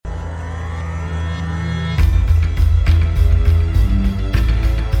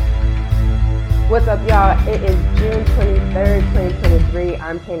What's up, y'all? It is June 23rd, 2023.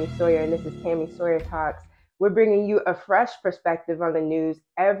 I'm Tami Sawyer, and this is Tami Sawyer Talks. We're bringing you a fresh perspective on the news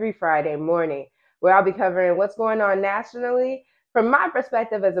every Friday morning, where I'll be covering what's going on nationally from my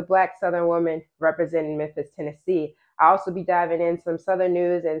perspective as a Black Southern woman representing Memphis, Tennessee. I'll also be diving in some Southern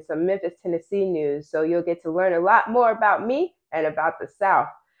news and some Memphis, Tennessee news, so you'll get to learn a lot more about me and about the South.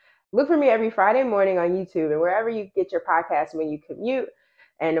 Look for me every Friday morning on YouTube and wherever you get your podcasts when you commute.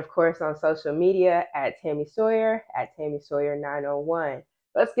 And of course on social media at Tami Sawyer, at Tami Sawyer 901.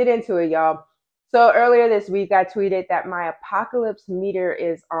 Let's get into it, y'all. So earlier this week, I tweeted that my apocalypse meter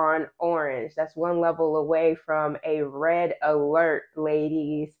is on orange. That's one level away from a red alert,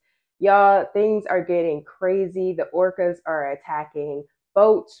 ladies. Y'all, things are getting crazy. The orcas are attacking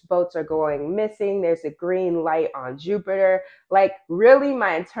boats. Boats are going missing. There's a green light on Jupiter. Like, really,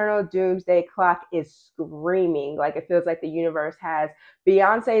 my internal doomsday clock is screaming. Like, it feels like the universe has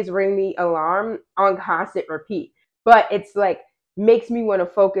Beyonce's Ring Me alarm on constant repeat. But it's like, makes me want to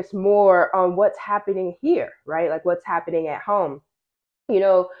focus more on what's happening here, right? Like what's happening at home. You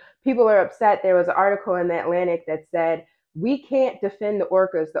know, people are upset. There was an article in the Atlantic that said, we can't defend the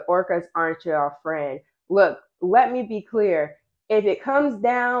orcas. The orcas aren't your friend. Look, let me be clear. If it comes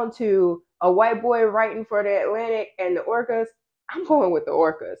down to a white boy writing for the Atlantic and the orcas, I'm going with the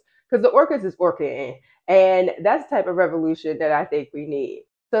orcas because the orcas is orcaing. And that's the type of revolution that I think we need.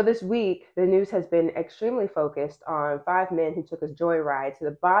 So this week, the news has been extremely focused on 5 men who took a joyride to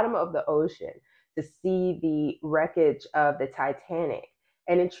the bottom of the ocean to see the wreckage of the Titanic.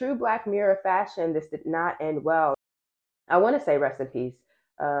 And in true Black Mirror fashion, this did not end well. I want to say rest in peace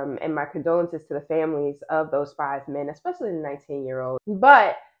and my condolences to the families of those 5 men, especially the 19-year-old.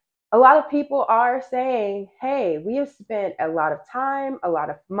 But a lot of people are saying, hey, we have spent a lot of time, a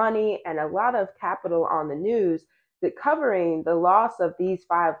lot of money, and a lot of capital on the news that covering the loss of these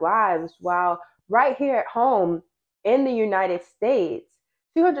 5 lives, while right here at home in the United States,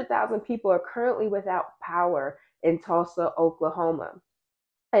 200,000 people are currently without power in Tulsa, Oklahoma.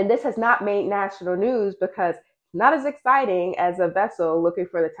 And this has not made national news because it's not as exciting as a vessel looking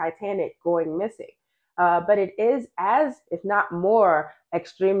for the Titanic going missing. But it is as, if not more,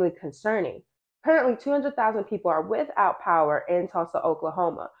 extremely concerning. Currently, 200,000 people are without power in Tulsa,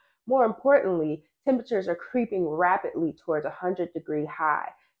 Oklahoma. More importantly, temperatures are creeping rapidly towards 100-degree high.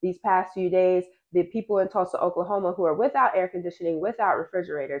 These past few days, the people in Tulsa, Oklahoma who are without air conditioning, without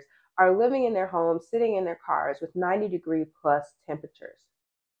refrigerators, are living in their homes, sitting in their cars with 90-degree plus temperatures.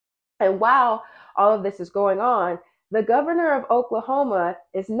 And while all of this is going on, the governor of Oklahoma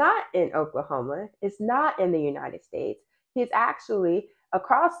is not in Oklahoma, is not in the United States. He's actually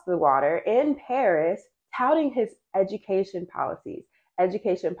across the water in Paris touting his education policies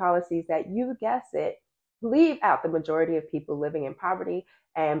that, you guess it, leave out the majority of people living in poverty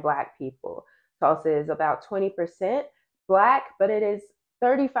and Black people. Tulsa is about 20% Black, but it is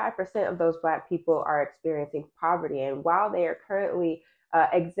 35% of those Black people are experiencing poverty. And while they are currently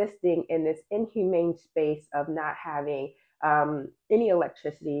existing in this inhumane space of not having any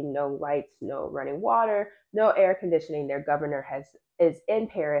electricity, no lights, no running water, no air conditioning, their governor is in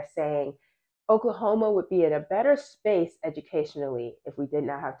Paris saying Oklahoma would be in a better space educationally if we did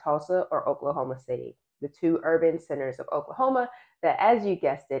not have Tulsa or Oklahoma City, the 2 urban centers of Oklahoma that, as you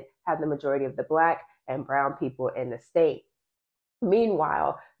guessed it, have the majority of the Black and brown people in the state.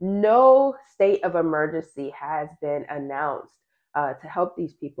 Meanwhile, no state of emergency has been announced to help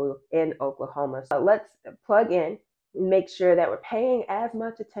these people in Oklahoma. So let's plug in and make sure that we're paying as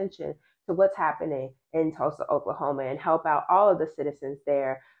much attention to what's happening in Tulsa, Oklahoma, and help out all of the citizens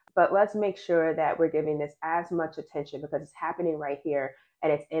there. But let's make sure that we're giving this as much attention because it's happening right here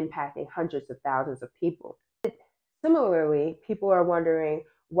and it's impacting hundreds of thousands of people. Similarly, people are wondering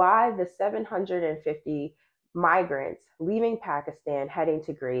why the 750 migrants leaving Pakistan heading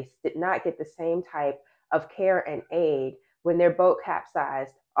to Greece did not get the same type of care and aid when their boat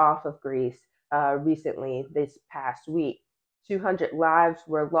capsized off of Greece recently this past week. 200 lives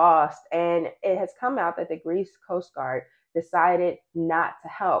were lost, and it has come out that the Greece Coast Guard decided not to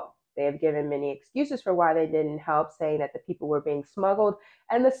help. They have given many excuses for why they didn't help, saying that the people were being smuggled,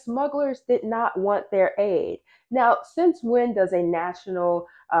 and the smugglers did not want their aid. Now, since when does a national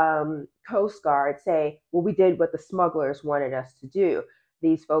Coast Guard say, well, we did what the smugglers wanted us to do?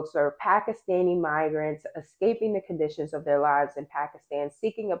 These folks are Pakistani migrants escaping the conditions of their lives in Pakistan,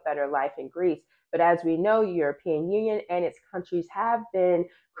 seeking a better life in Greece. But as we know, the European Union and its countries have been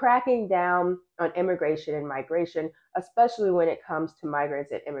cracking down on immigration and migration, especially when it comes to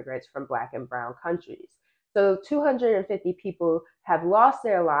migrants and immigrants from Black and brown countries. So 250 people have lost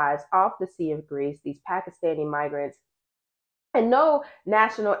their lives off the Sea of Greece, these Pakistani migrants And no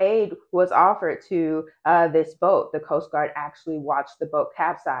national aid was offered to this boat. The Coast Guard actually watched the boat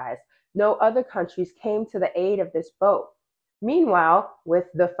capsize. No other countries came to the aid of this boat. Meanwhile, with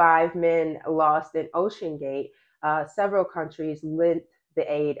the 5 men lost in Ocean Gate, several countries lent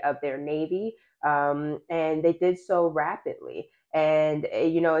the aid of their navy, and they did so rapidly. And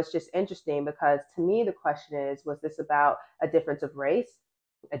it's just interesting because to me, the question is: was this about a difference of race,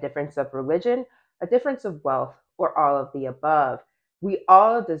 a difference of religion, a difference of wealth, or all of the above? We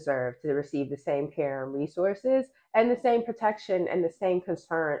all deserve to receive the same care and resources and the same protection and the same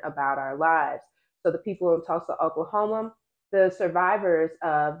concern about our lives. So, the people of Tulsa, Oklahoma, the survivors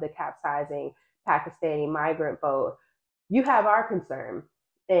of the capsizing Pakistani migrant boat, you have our concern.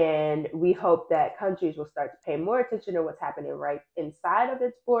 And we hope that countries will start to pay more attention to what's happening right inside of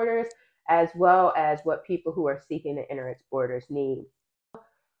its borders, as well as what people who are seeking to enter its borders need.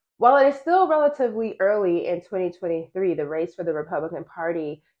 While it is still relatively early in 2023, the race for the Republican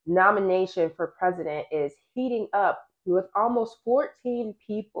Party nomination for president is heating up with almost 14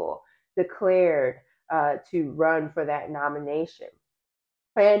 people declared to run for that nomination.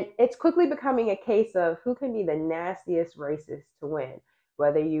 And it's quickly becoming a case of who can be the nastiest racist to win.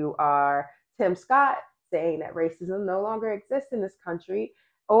 Whether you are Tim Scott saying that racism no longer exists in this country,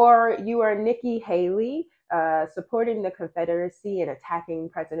 or you are Nikki Haley supporting the Confederacy and attacking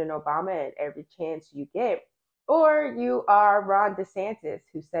President Obama at every chance you get, or you are Ron DeSantis,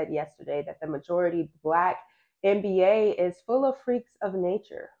 who said yesterday that the majority Black NBA is full of freaks of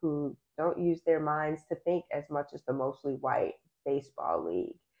nature who don't use their minds to think as much as the mostly white baseball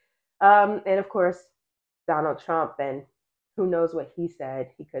league. And of course, Donald Trump, and who knows what he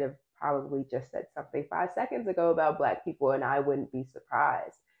said. He could have probably just said something 5 seconds ago about Black people, and I wouldn't be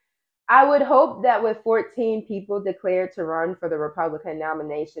surprised. I would hope that with 14 people declared to run for the Republican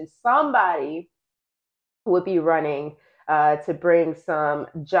nomination, somebody would be running to bring some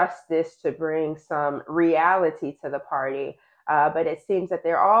justice, to bring some reality to the party. But it seems that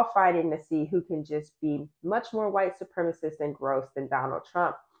they're all fighting to see who can just be much more white supremacist and gross than Donald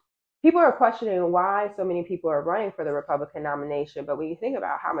Trump. People are questioning why so many people are running for the Republican nomination. But when you think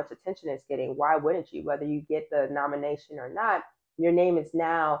about how much attention it's getting, why wouldn't you? Whether you get the nomination or not, your name is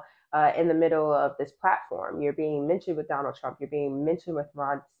now in the middle of this platform. You're being mentioned with Donald Trump. You're being mentioned with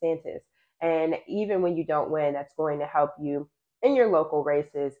Ron DeSantis. And even when you don't win, that's going to help you in your local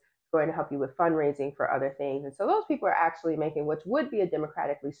races. It's going to help you with fundraising for other things. And so those people are actually making, which would be a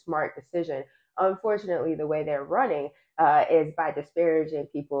democratically smart decision. Unfortunately, the way they're running is by disparaging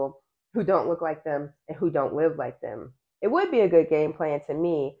people who don't look like them and who don't live like them. It would be a good game plan to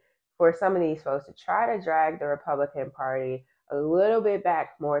me for some of these folks to try to drag the Republican Party a little bit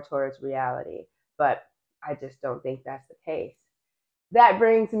back more towards reality. But I just don't think that's the case. That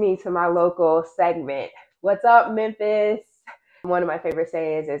brings me to my local segment. What's up, Memphis? One of my favorite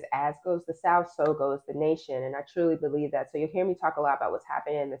sayings is, as goes the South, so goes the nation. And I truly believe that. So you'll hear me talk a lot about what's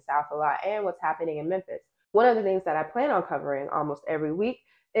happening in the South a lot and what's happening in Memphis. One of the things that I plan on covering almost every week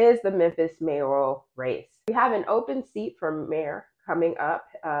is the Memphis mayoral race. We have an open seat for mayor coming up.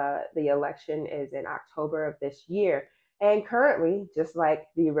 The election is in October of this year. And currently, just like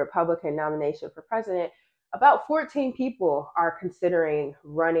the Republican nomination for president, about 14 people are considering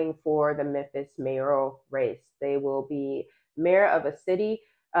running for the Memphis mayoral race. They will be mayor of a city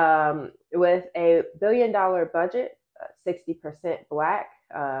with a $1 billion budget, 60% Black,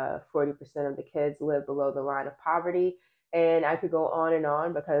 40% of the kids live below the line of poverty. And I could go on and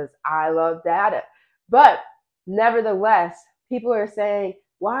on because I love data. But nevertheless, people are saying,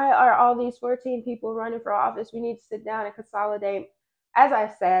 why are all these 14 people running for office? We need to sit down and consolidate. As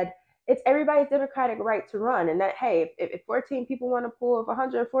I said, it's everybody's democratic right to run. And that, hey, if 14 people want to pull, if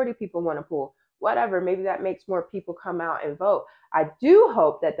 140 people want to pull, whatever, maybe that makes more people come out and vote. I do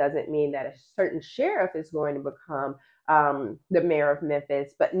hope that doesn't mean that a certain sheriff is going to become the mayor of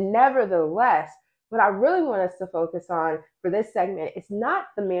Memphis. But nevertheless, what I really want us to focus on for this segment is not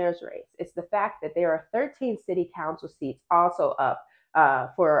the mayor's race. It's the fact that there are 13 city council seats also up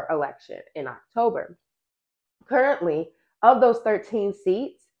for election in October. Currently, of those 13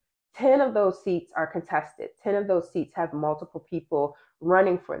 seats, 10 of those seats are contested. 10 of those seats have multiple people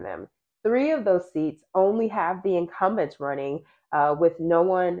running for them. 3 of those seats only have the incumbents running with no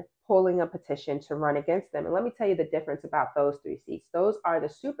one pulling a petition to run against them. And let me tell you the difference about those 3 seats. Those are the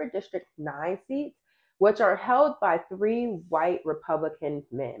Super District 9 seats, which are held by 3 white Republican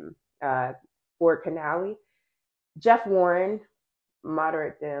men. Ford Canale, Jeff Warren,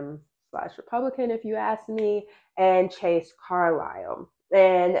 moderate Dem / Republican, if you ask me, and Chase Carlisle.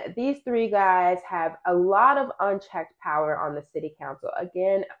 And these 3 guys have a lot of unchecked power on the city council.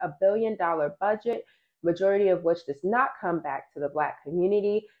 Again, a $1 billion budget, majority of which does not come back to the Black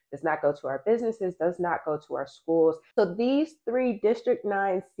community, does not go to our businesses, does not go to our schools. So these 3 District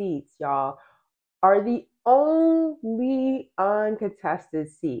 9 seats, y'all, are the only uncontested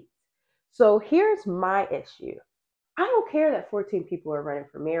seats. So here's my issue. I don't care that 14 people are running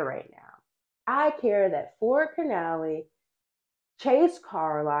for mayor right now. I care that Ford Canale, Chase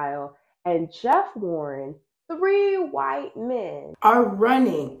Carlisle, and Jeff Warren, 3 white men, are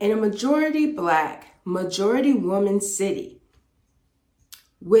running in a majority Black, majority woman city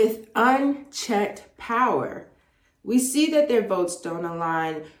with unchecked power. We see that their votes don't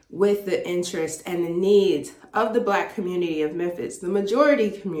align with the interests and the needs of the Black community of Memphis, the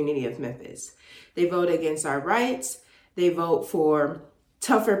majority community of Memphis. They vote against our rights. They vote for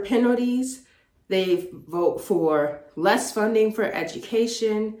tougher penalties. They vote for less funding for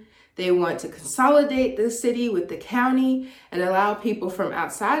education. They want to consolidate the city with the county and allow people from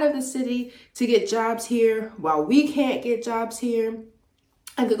outside of the city to get jobs here while we can't get jobs here.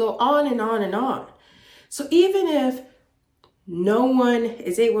 And to go on and on and on. So even if no one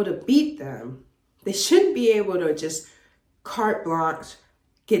is able to beat them, they shouldn't be able to just carte blanche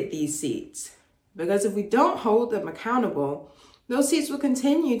get these seats. Because if we don't hold them accountable, those seats will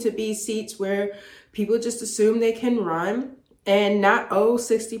continue to be seats where people just assume they can run and not owe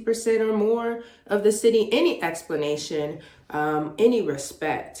 60% or more of the city any explanation, any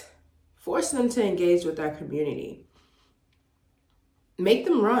respect. Force them to engage with our community. Make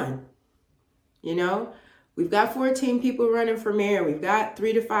them run. You know, we've got 14 people running for mayor. We've got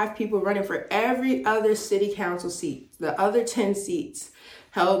 3 to 5 people running for every other city council seat, the other 10 seats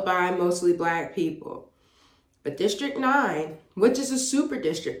held by mostly Black people. But District 9, which is a super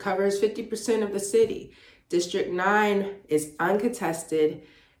district, covers 50% of the city. District 9 is uncontested.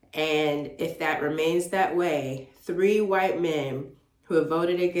 And if that remains that way, 3 white men who have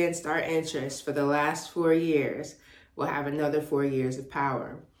voted against our interests for the last 4 years will have another 4 years of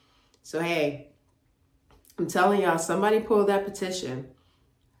power. So, hey, I'm telling y'all, somebody pull that petition.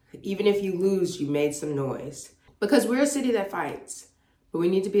 Even if you lose, you made some noise. Because we're a city that fights. But we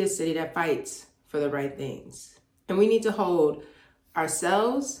need to be a city that fights for the right things. And we need to hold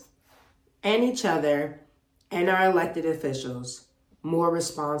ourselves and each other and our elected officials more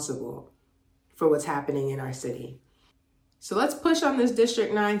responsible for what's happening in our city. So let's push on this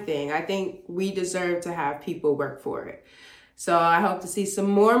District 9 thing. I think we deserve to have people work for it. So I hope to see some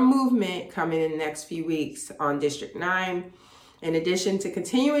more movement coming in the next few weeks on District 9. In addition to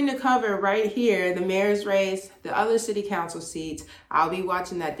continuing to cover right here the mayor's race, the other city council seats, I'll be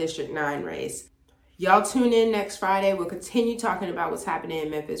watching that District 9 race. Y'all tune in next Friday. We'll continue talking about what's happening in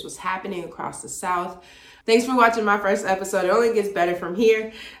Memphis, what's happening across the South. Thanks for watching my first episode. It only gets better from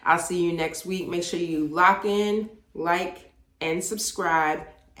here. I'll see you next week. Make sure you lock in, like, and subscribe,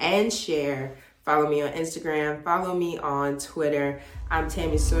 and share. Follow me on Instagram. Follow me on Twitter. I'm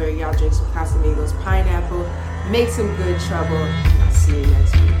Tami Sawyer. Y'all drink some Casamigos pineapple. Make some good trouble. I'll see you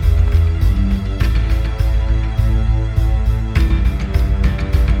next week.